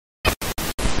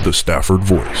the Stafford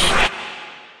Voice.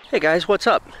 Hey guys, what's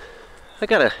up? I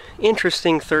got an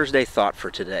interesting Thursday thought for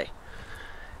today.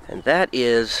 And that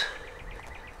is,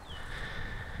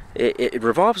 it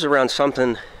revolves around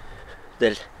something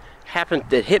that happened,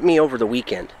 that hit me over the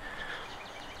weekend.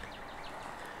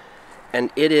 And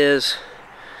it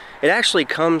actually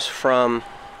comes from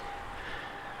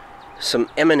some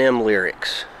Eminem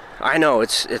lyrics. I know,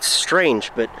 it's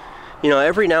strange, but you know,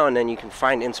 every now and then you can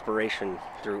find inspiration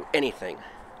through anything.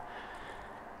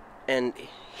 And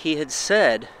he had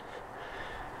said,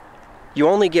 you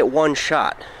only get one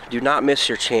shot. Do not miss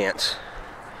your chance.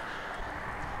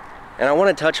 And I want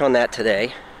to touch on that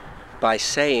today by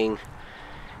saying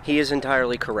he is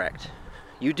entirely correct.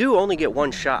 You do only get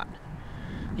one shot.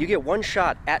 You get one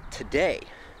shot at today.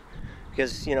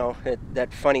 Because, you know,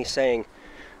 that funny saying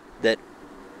that,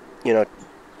 you know,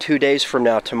 2 days from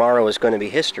now, tomorrow is going to be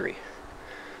history.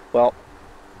 Well,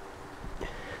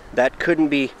 that couldn't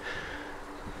be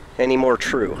any more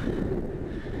true.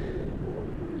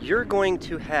 You're going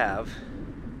to have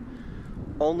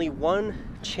only one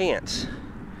chance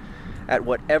at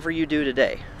whatever you do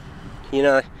today. You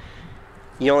know,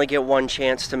 you only get one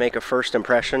chance to make a first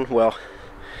impression. Well,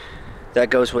 that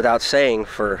goes without saying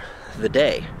for the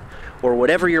day or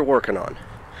whatever you're working on.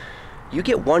 You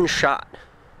get one shot.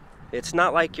 It's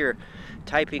not like you're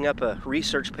typing up a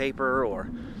research paper or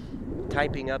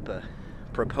typing up a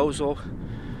proposal.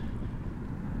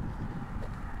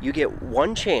 You get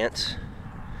one chance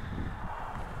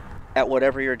at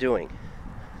whatever you're doing.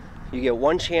 You get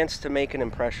one chance to make an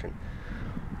impression.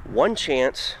 One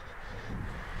chance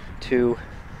to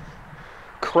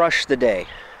crush the day.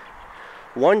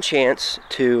 One chance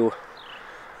to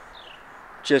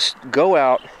just go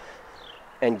out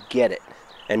and get it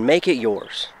and make it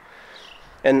yours.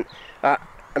 And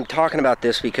I'm talking about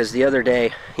this because the other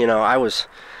day, you know, I was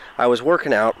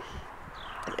working out,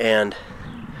 and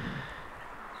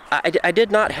I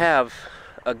did not have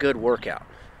a good workout.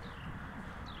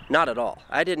 Not at all.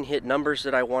 I didn't hit numbers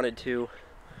that I wanted to,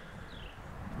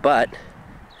 but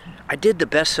I did the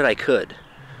best that I could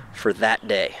for that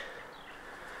day.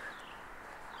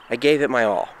 I gave it my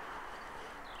all.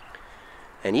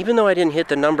 And even though I didn't hit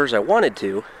the numbers I wanted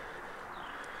to,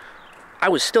 I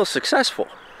was still successful.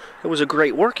 It was a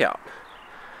great workout.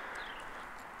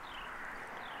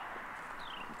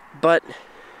 But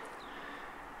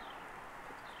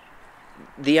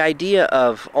the idea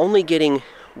of only getting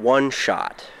one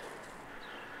shot,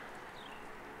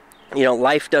 you know,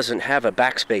 life doesn't have a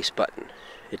backspace button.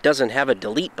 It doesn't have a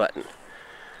delete button.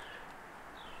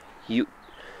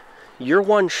 Your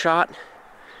one shot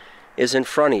is in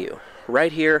front of you,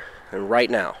 right here and right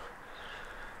now.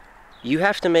 You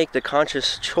have to make the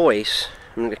conscious choice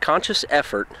and the conscious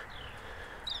effort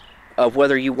of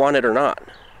whether you want it or not.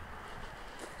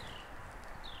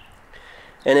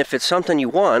 And if it's something you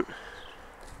want,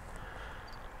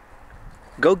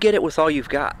 go get it with all you've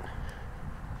got.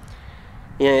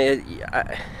 You know,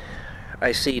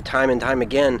 I see time and time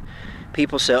again,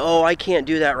 people say, oh, I can't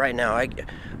do that right now.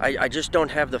 I just don't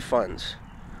have the funds.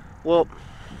 Well,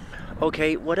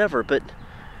 okay, whatever, but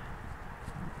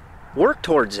work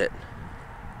towards it.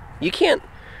 You can't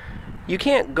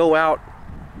go out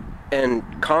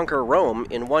and conquer Rome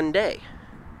in one day.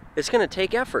 It's going to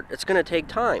take effort. It's going to take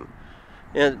time.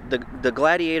 You know, the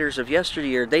gladiators of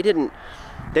yesteryear, they didn't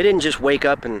just wake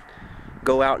up and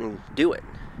go out and do it.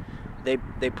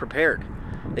 They prepared.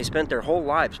 They spent their whole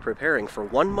lives preparing for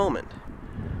one moment,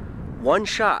 one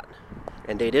shot,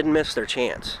 and they didn't miss their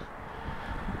chance.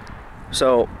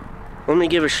 So let me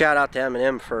give a shout out to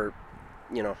Eminem for,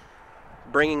 you know,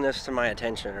 bringing this to my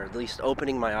attention, or at least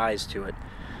opening my eyes to it,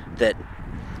 that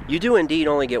you do indeed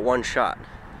only get one shot,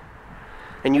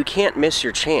 and you can't miss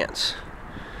your chance.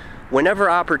 Whenever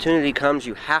opportunity comes,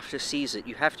 you have to seize it.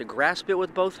 You have to grasp it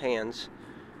with both hands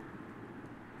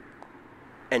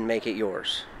and make it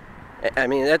yours. I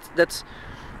mean,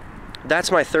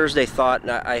 that's my Thursday thought,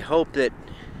 and I hope that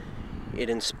it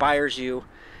inspires you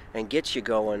and gets you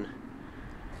going,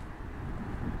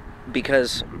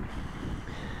 because,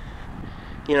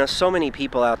 you know, so many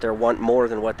people out there want more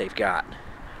than what they've got,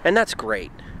 and that's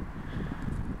great.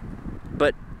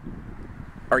 But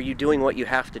are you doing what you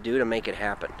have to do to make it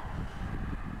happen?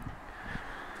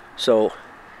 So,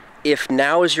 if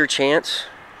now is your chance,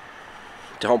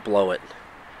 don't blow it.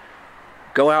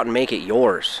 Go out and make it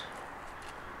yours.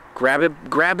 Grab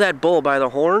that bull by the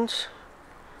horns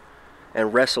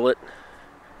and wrestle it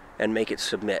and make it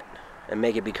submit and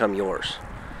make it become yours.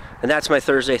 And that's my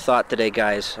Thursday thought today,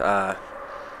 guys.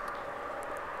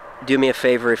 Do me a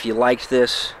favor, if you liked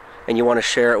this and you want to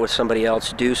share it with somebody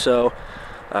else, do so.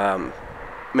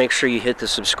 make sure you hit the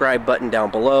subscribe button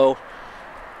down below.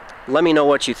 Let me know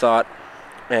what you thought.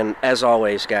 And as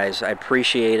always, guys, I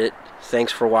appreciate it.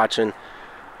 Thanks for watching.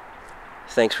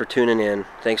 Thanks for tuning in.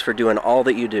 Thanks for doing all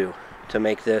that you do to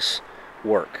make this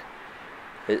work.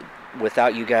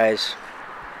 Without you guys,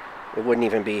 it wouldn't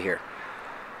even be here.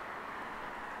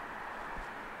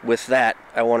 With that,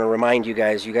 I want to remind you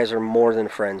guys are more than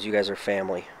friends. You guys are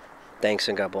family. Thanks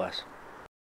and God bless.